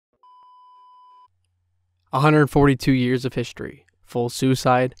142 years of history, full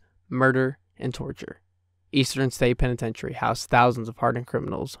suicide, murder, and torture. Eastern State Penitentiary housed thousands of hardened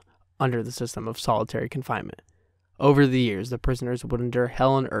criminals under the system of solitary confinement. Over the years, the prisoners would endure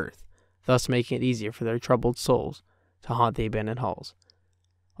hell on earth, thus making it easier for their troubled souls to haunt the abandoned halls.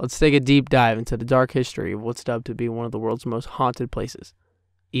 Let's take a deep dive into the dark history of what's dubbed to be one of the world's most haunted places,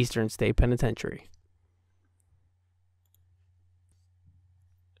 Eastern State Penitentiary.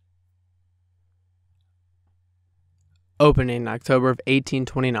 Opened in October of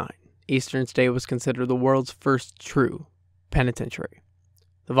 1829, Eastern State was considered the world's first true penitentiary.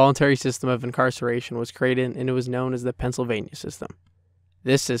 The voluntary system of incarceration was created, and it was known as the Pennsylvania system.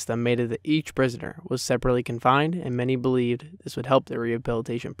 This system made it that each prisoner was separately confined, and many believed this would help their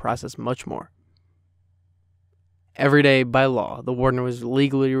rehabilitation process much more. Every day, by law, the warden was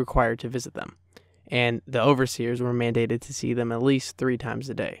legally required to visit them, and the overseers were mandated to see them at least 3 times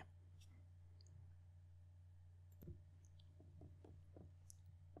a day.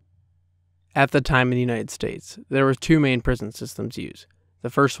 At the time in the United States, there were 2 main prison systems used. The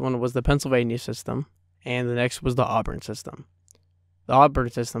first one was the Pennsylvania system, and the next was the Auburn system. The Auburn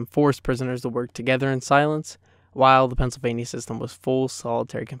system forced prisoners to work together in silence, while the Pennsylvania system was full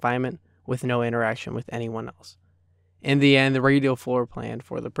solitary confinement with no interaction with anyone else. In the end, the radial floor plan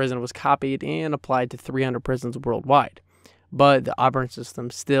for the prison was copied and applied to 300 prisons worldwide, but the Auburn system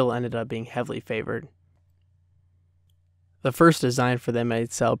still ended up being heavily favored. The first design for the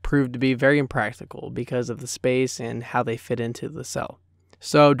inmate cell proved to be very impractical because of the space and how they fit into the cell.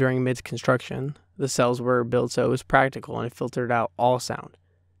 So during mid-construction, the cells were built so it was practical and it filtered out all sound.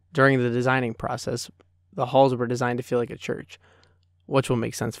 During the designing process, the halls were designed to feel like a church, which will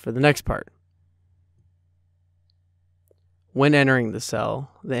make sense for the next part. When entering the cell,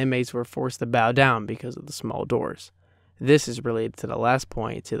 the inmates were forced to bow down because of the small doors. This is related to the last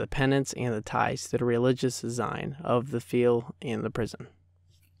point, to the penance and the ties to the religious design of the feel in the prison.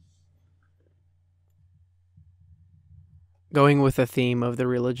 Going with the theme of the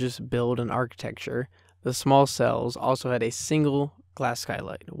religious build and architecture, the small cells also had a single glass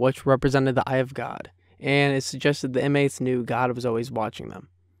skylight, which represented the eye of God, and it suggested the inmates knew God was always watching them.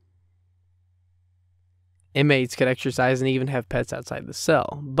 Inmates could exercise and even have pets outside the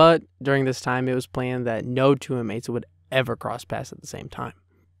cell, but during this time it was planned that no 2 inmates would ever cross paths at the same time.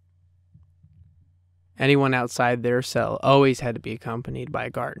 Anyone outside their cell always had to be accompanied by a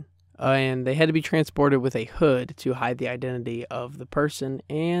guard, and they had to be transported with a hood to hide the identity of the person,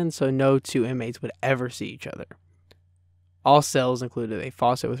 and so no 2 inmates would ever see each other. All cells included a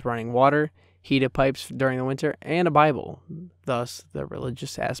faucet with running water, heated pipes during the winter, and a Bible, thus the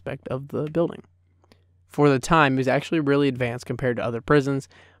religious aspect of the building. For the time, it was actually really advanced compared to other prisons,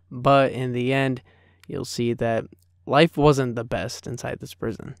 but in the end, you'll see that life wasn't the best inside this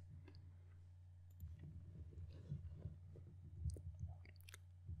prison.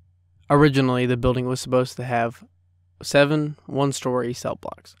 Originally, the building was supposed to have 7 one-story cell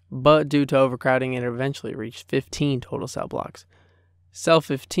blocks, but due to overcrowding, it eventually reached 15 total cell blocks. Cell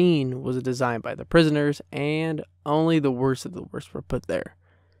 15 was designed by the prisoners, and only the worst of the worst were put there.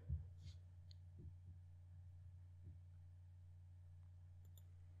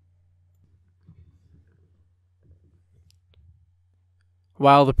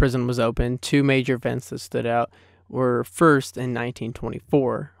 While the prison was open, 2 major events that stood out were first in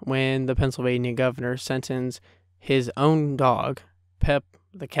 1924, when the Pennsylvania governor sentenced his own dog, Pep,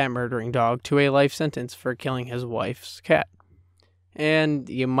 the cat murdering dog, to a life sentence for killing his wife's cat. And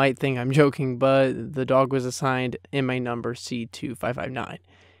you might think I'm joking, but the dog was assigned inmate number C2559,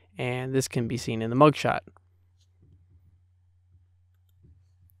 and this can be seen in the mugshot.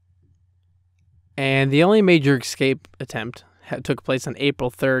 And the only major escape attempt took place on April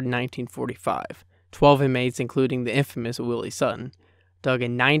 3rd, 1945. 12 inmates, including the infamous Willie Sutton, dug a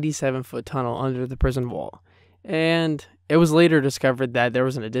 97-foot tunnel under the prison wall, and it was later discovered that there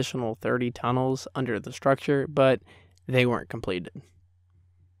was an additional 30 tunnels under the structure, but they weren't completed.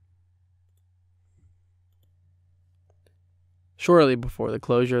 Shortly before the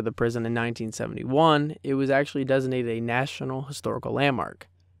closure of the prison in 1971, it was actually designated a National Historical Landmark,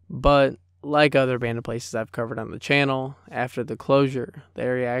 but like other abandoned places I've covered on the channel, after the closure, the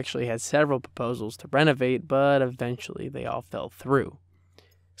area actually had several proposals to renovate, but eventually they all fell through.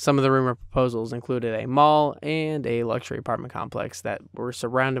 Some of the rumored proposals included a mall and a luxury apartment complex that were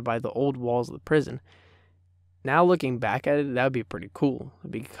surrounded by the old walls of the prison. Now looking back at it, that would be pretty cool. It'd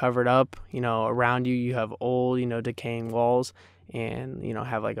be covered up, around you have old, decaying walls, and,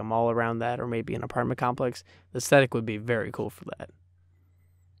 have like a mall around that, or maybe an apartment complex. The aesthetic would be very cool for that.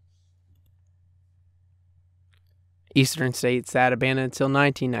 Eastern State sat abandoned until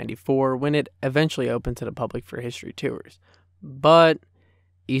 1994 when it eventually opened to the public for history tours. But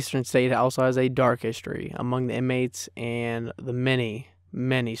Eastern State also has a dark history among the inmates and the many,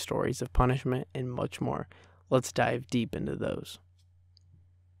 many stories of punishment and much more. Let's dive deep into those.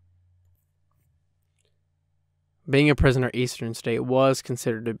 Being a prisoner at Eastern State was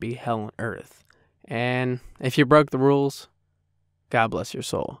considered to be hell on earth. And if you broke the rules, God bless your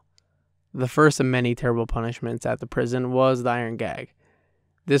soul. The first of many terrible punishments at the prison was the iron gag.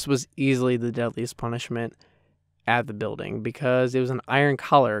 This was easily the deadliest punishment at the building because it was an iron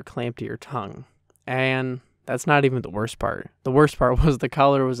collar clamped to your tongue. And that's not even the worst part. The worst part was the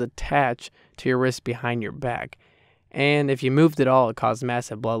collar was attached to your wrist behind your back. And if you moved at all, it caused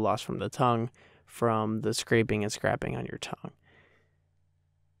massive blood loss from the tongue from the scraping and scrapping on your tongue.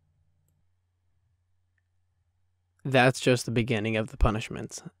 That's just the beginning of the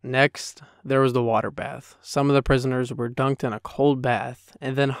punishments. Next, there was the water bath. Some of the prisoners were dunked in a cold bath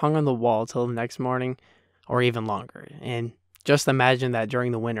and then hung on the wall till the next morning or even longer. And just imagine that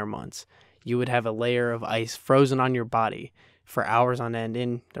during the winter months, you would have a layer of ice frozen on your body for hours on end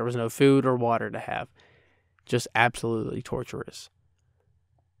and there was no food or water to have. Just absolutely torturous.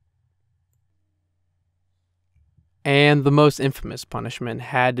 And the most infamous punishment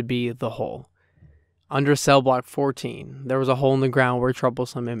had to be the hole. Under cell block 14, there was a hole in the ground where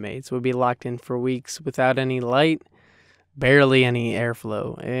troublesome inmates would be locked in for weeks without any light, barely any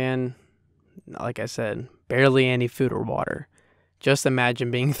airflow, and, like I said, barely any food or water. Just imagine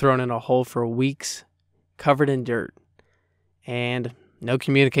being thrown in a hole for weeks, covered in dirt, and no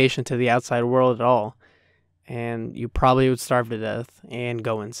communication to the outside world at all, and you probably would starve to death and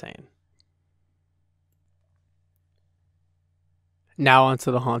go insane. Now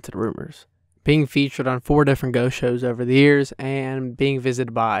onto the haunted rumors. Being featured on 4 different ghost shows over the years and being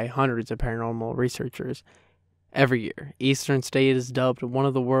visited by hundreds of paranormal researchers every year, Eastern State is dubbed one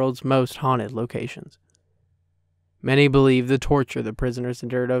of the world's most haunted locations. Many believe the torture the prisoners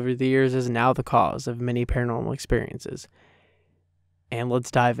endured over the years is now the cause of many paranormal experiences. And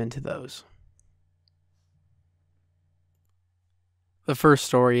let's dive into those. The first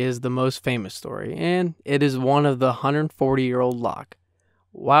story is the most famous story, and it is one of the 140-year-old lock.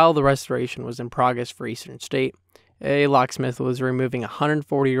 While the restoration was in progress for Eastern State, a locksmith was removing a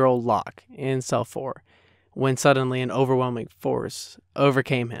 140-year-old lock in cell 4 when suddenly an overwhelming force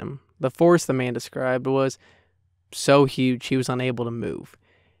overcame him. The force the man described was so huge he was unable to move.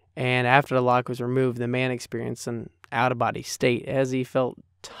 And after the lock was removed, the man experienced an out-of-body state as he felt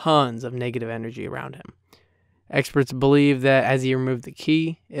tons of negative energy around him. Experts believe that as he removed the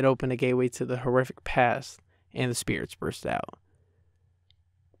key, it opened a gateway to the horrific past and the spirits burst out.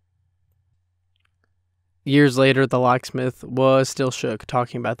 Years later, the locksmith was still shook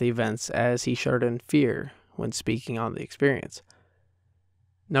talking about the events as he shuddered in fear when speaking on the experience.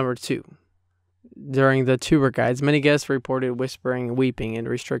 Number 2. During the tour guides, many guests reported whispering and weeping in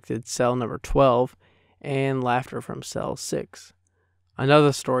restricted cell number 12 and laughter from cell 6.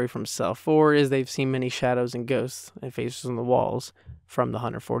 Another story from cell 4 is they've seen many shadows and ghosts and faces on the walls from the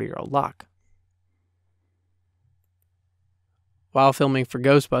 140-year-old lock. While filming for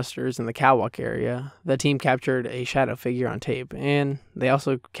Ghostbusters in the catwalk area, the team captured a shadow figure on tape, and they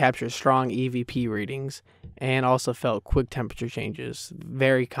also captured strong EVP readings and also felt quick temperature changes,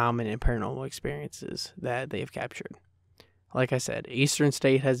 very common in paranormal experiences that they have captured. Like I said, Eastern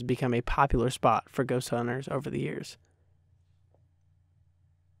State has become a popular spot for ghost hunters over the years.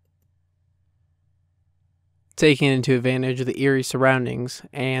 Taking into advantage of the eerie surroundings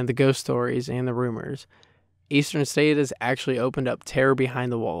and the ghost stories and the rumors, Eastern State has actually opened up Terror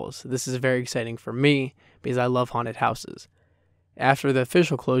Behind the Walls. This is very exciting for me because I love haunted houses. After the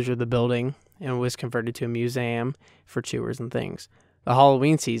official closure of the building and was converted to a museum for tours and things, the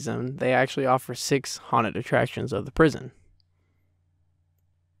Halloween season, they actually offer 6 haunted attractions of the prison.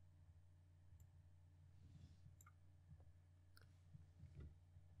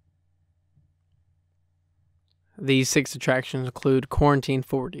 These 6 attractions include Quarantine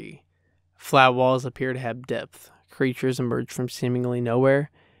 4D. Flat walls appear to have depth, creatures emerge from seemingly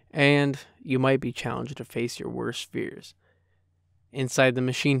nowhere, and you might be challenged to face your worst fears. Inside the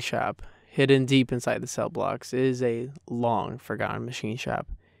machine shop, hidden deep inside the cell blocks, is a long-forgotten machine shop.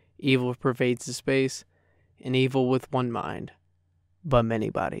 Evil pervades the space, an evil with one mind, but many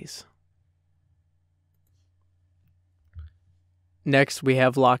bodies. Next, we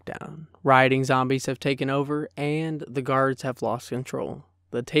have Lockdown. Rioting zombies have taken over, and the guards have lost control.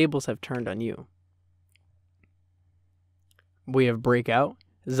 The tables have turned on you. We have Breakout.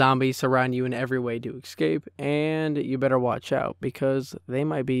 Zombies surround you in every way to escape, and you better watch out because they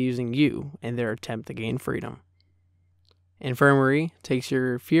might be using you in their attempt to gain freedom. Infirmary takes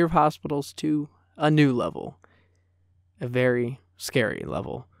your fear of hospitals to a new level, a very scary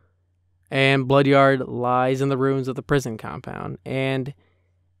level. And Bloodyard lies in the ruins of the prison compound, and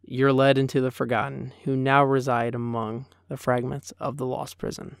you're led into the Forgotten, who now reside among the fragments of the lost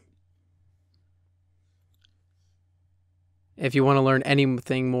prison. If you want to learn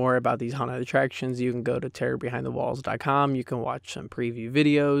anything more about these haunted attractions, you can go to terrorbehindthewalls.com. You can watch some preview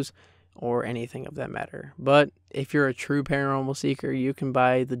videos or anything of that matter. But if you're a true paranormal seeker, you can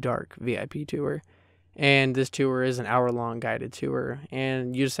buy the Dark VIP tour. And this tour is an hour-long guided tour.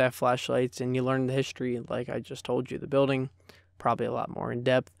 And you just have flashlights and you learn the history, like I just told you, the building. Probably a lot more in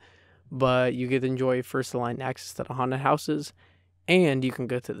depth. But you get to enjoy first-line access to the haunted houses. And you can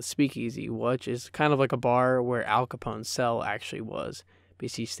go to the Speakeasy, which is kind of like a bar where Al Capone's cell actually was,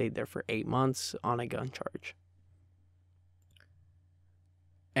 because he stayed there for 8 months on a gun charge.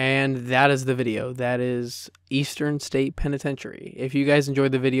 And that is the video. That is Eastern State Penitentiary. If you guys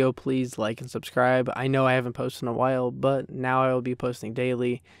enjoyed the video, please like and subscribe. I know I haven't posted in a while, but now I will be posting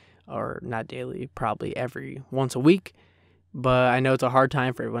daily, or not daily, probably every once a week. But I know it's a hard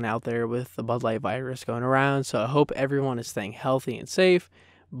time for everyone out there with the Bud Light virus going around, so I hope everyone is staying healthy and safe.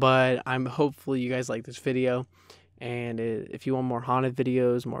 But hopefully you guys like this video. And if you want more haunted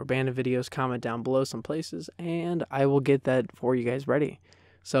videos, more abandoned videos, comment down below some places, and I will get that for you guys ready.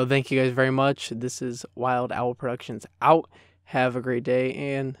 So thank you guys very much. This is Wild Owl Productions out. Have a great day,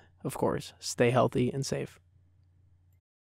 and of course, stay healthy and safe.